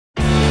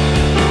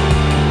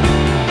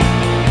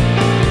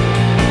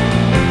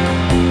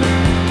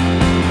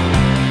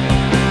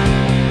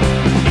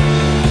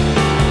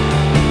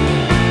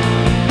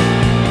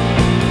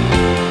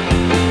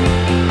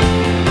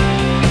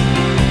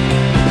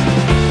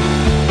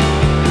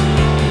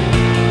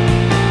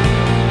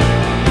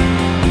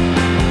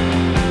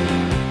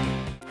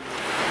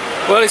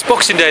Well, it's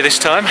Boxing Day this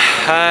time.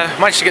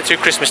 Managed to get through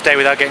Christmas Day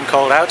without getting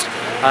called out.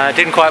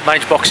 Didn't quite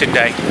manage Boxing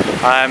Day.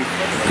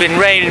 Been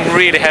raining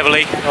really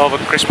heavily over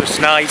Christmas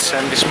night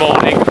and this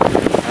morning.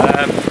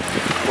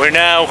 We're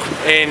now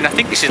in, I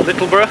think this is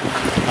Littleborough,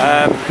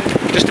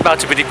 just about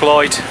to be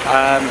deployed.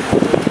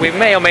 We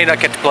may or may not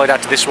get deployed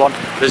out to this one.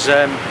 There's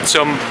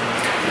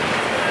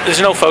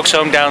an old folks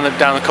home down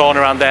the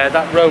corner around there.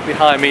 That road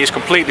behind me is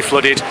completely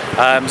flooded.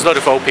 There's a lot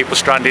of old people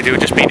stranded who are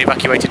just being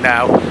evacuated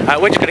now.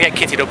 We're just going to get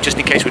kitted up just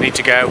in case we need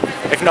to go.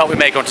 If not, we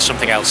may go on to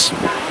something else.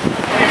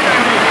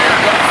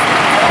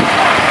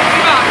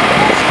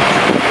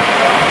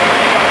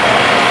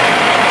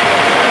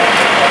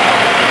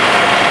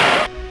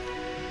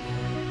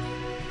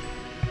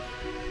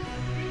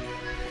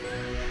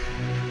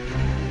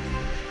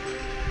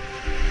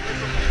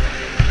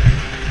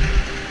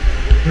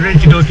 We're ready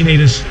to go if you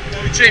need us.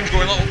 The team's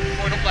going up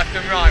left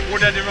and right.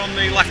 Woodheader on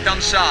the left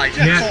hand side.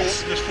 Yeah.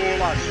 There's four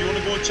lads. You want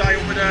to go and tie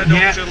up with their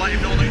dogs and let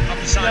him know that you have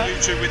to sign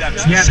you two with them.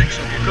 So Yeah. there's 6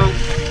 of you. Cool.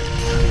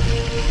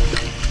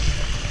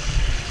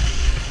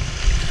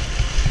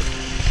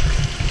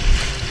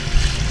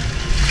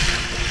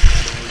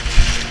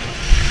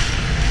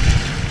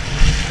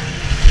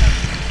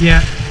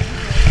 Yeah.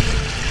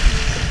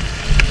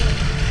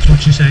 Let's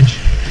watch this edge.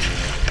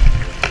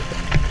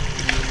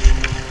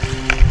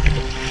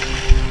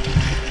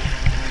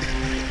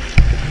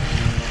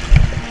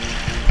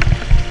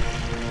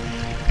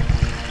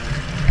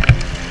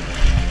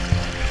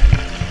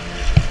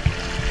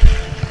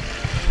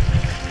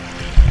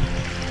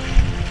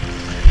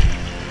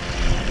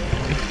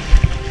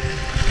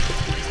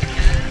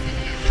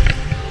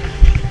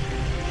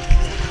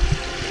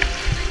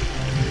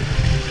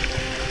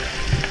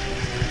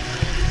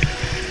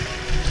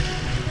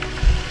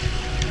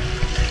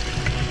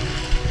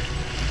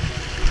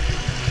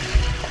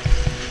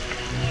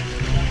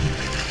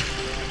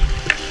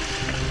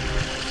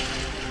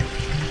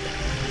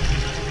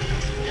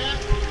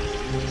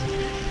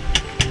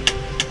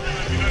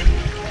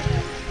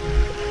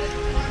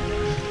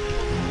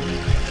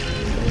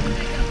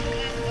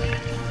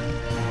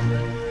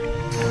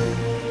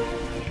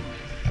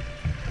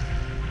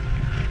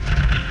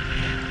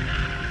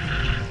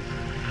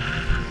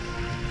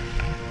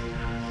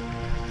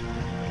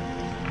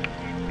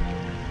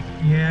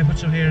 Yeah, I've got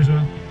some here as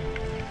well.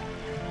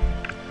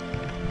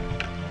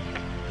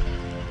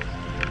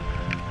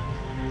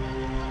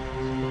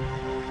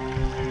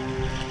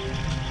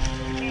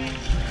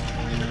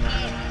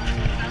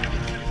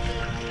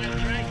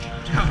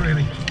 Not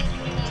really. 2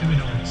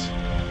 adults.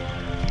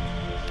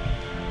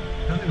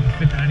 I don't think we can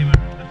fit that anywhere.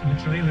 That's in the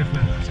trailer if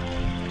we're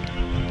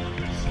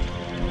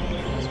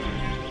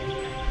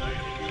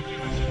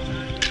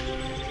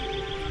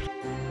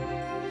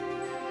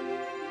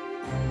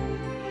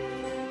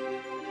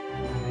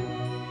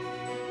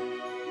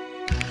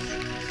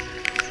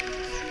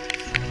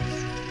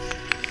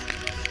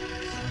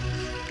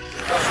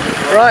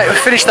Right, we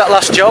finished that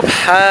last job.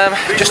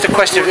 It was just a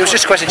question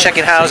of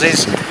checking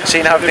houses,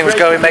 seeing how everything was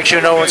going, make sure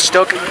no one's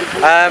stuck.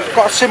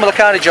 Got a similar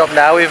kind of job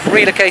now. We've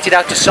relocated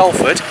out to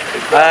Salford.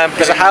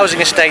 There's a housing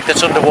estate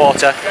that's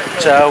underwater,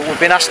 so we've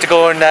been asked to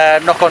go and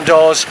knock on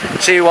doors,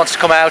 see who wants to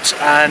come out,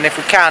 and if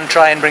we can,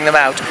 try and bring them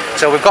out.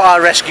 So we've got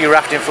our rescue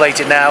raft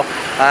inflated now.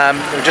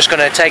 We're just going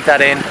to take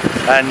that in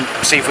and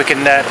see if we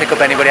can pick up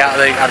anybody out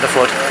of the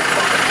flood.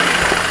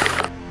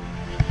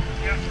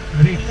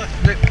 ready.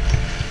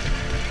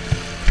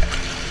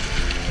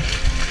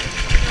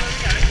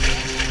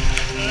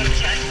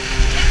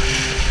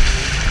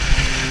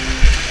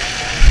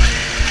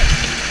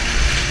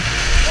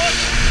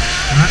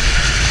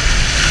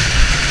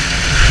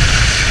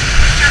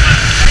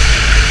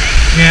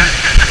 Yeah.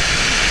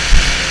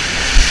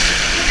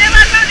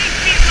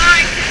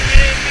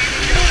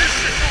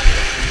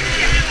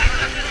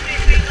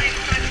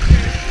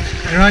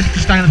 Alright,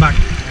 just stand in the back.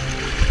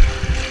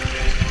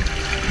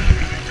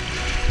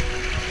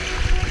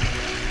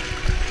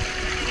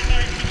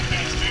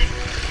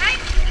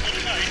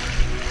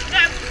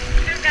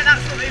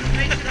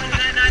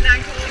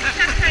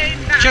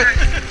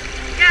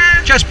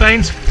 Chest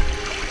pains.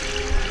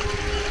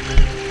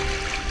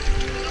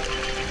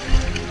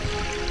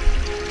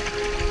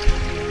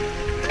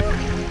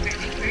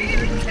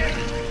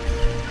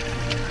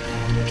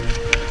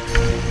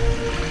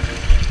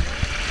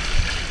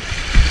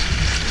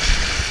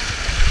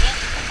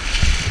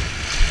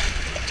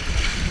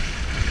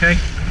 Okay,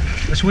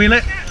 let's wheel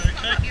it.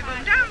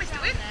 Down,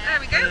 Mr. Wynn. There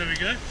we go. There we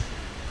go.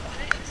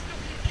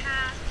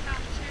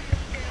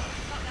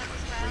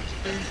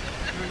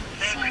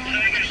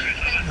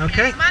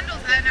 Okay.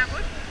 Mandels there now,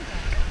 Wood.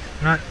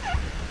 Right.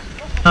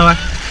 Lower.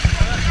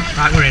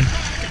 Right, we're in.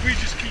 If we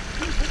just keep...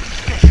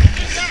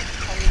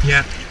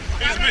 Yeah.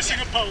 Who's missing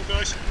a pole,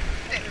 guys?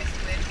 Bit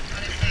Mr. Wynn,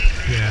 honestly.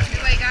 Yeah.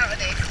 The way out of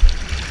this,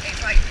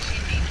 it's like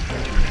shindy.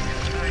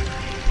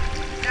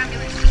 The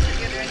ambulance is at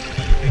the other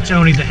end. It's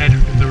only the head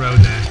of the road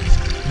there. It's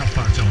not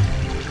far at all.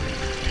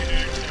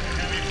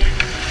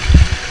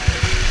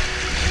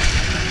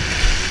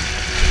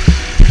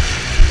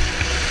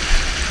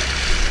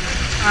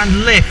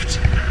 And lift.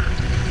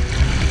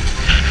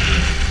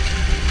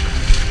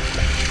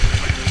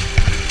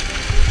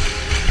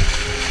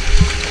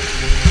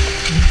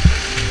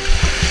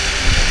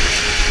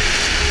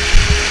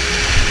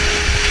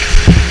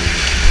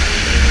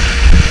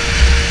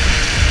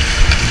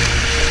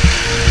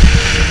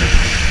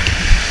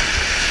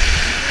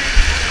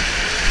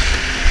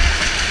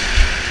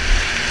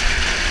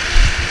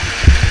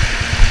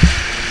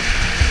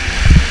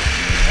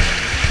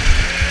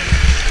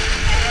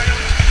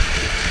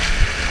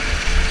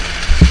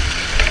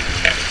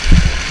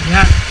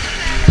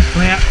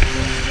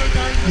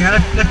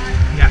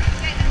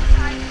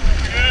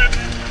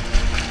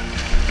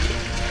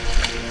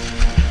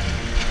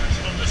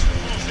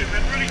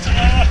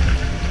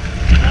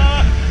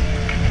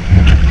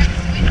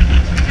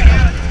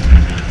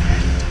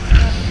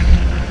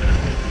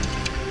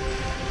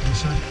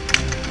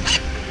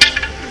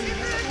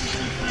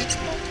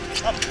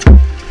 We've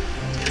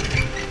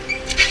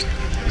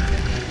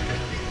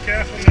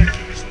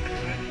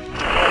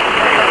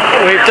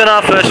done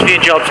our first few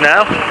jobs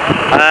now.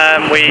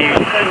 We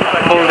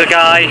pulled a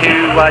guy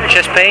who had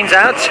chest pains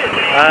out,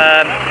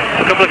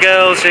 a couple of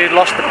girls who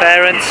lost their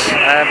parents,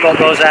 brought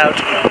those out,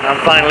 and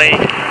finally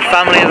a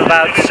family of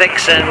about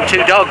 6 and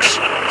 2 dogs.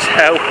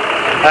 So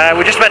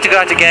we're just about to go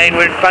out again.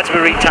 We're about to be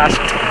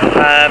retasked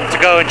to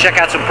go and check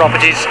out some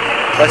properties.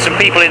 There's some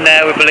people in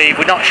there, we believe.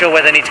 We're not sure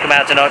whether they need to come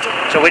out or not,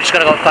 so we're just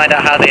going to go and find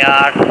out how they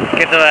are,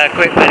 give them a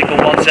quick medical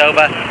once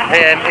over.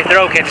 If they're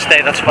okay to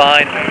stay, that's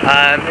fine.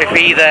 If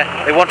either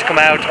they want to come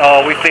out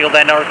or we feel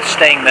they're not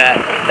staying there,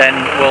 then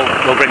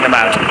we'll bring them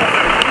out.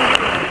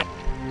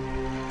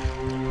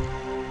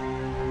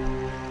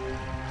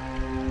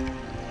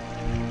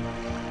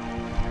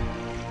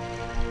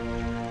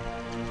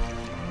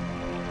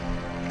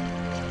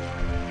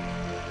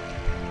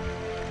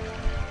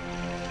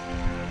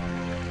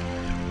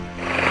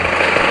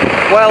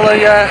 Well,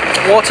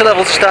 the water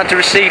levels are starting to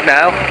recede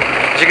now.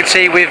 As you can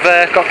see, we've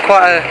got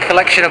quite a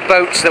collection of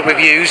boats that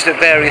we've used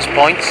at various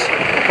points.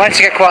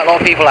 Managed to get quite a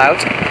lot of people out,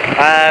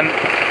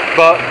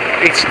 but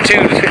it's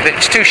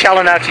too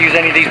shallow now to use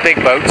any of these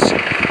big boats.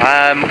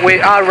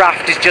 Our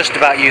raft is just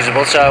about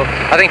usable, so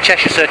I think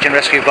Cheshire Search and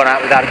Rescue have gone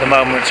out with that at the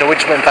moment, so we're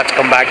just waiting for that to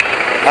come back.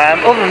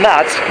 Other than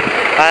that,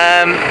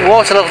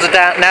 water levels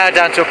are now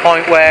down to a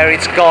point where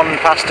it's gone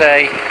past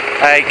a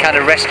kind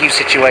of rescue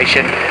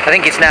situation. I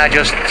think it's now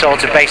just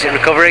sort of basic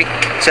recovery,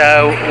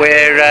 so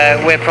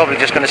we're probably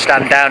just going to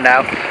stand down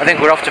now. I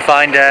think we're off to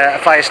find a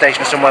fire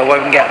station somewhere where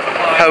we can get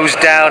hosed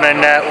down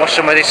and wash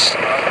some of this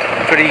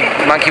pretty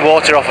manky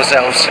water off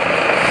ourselves.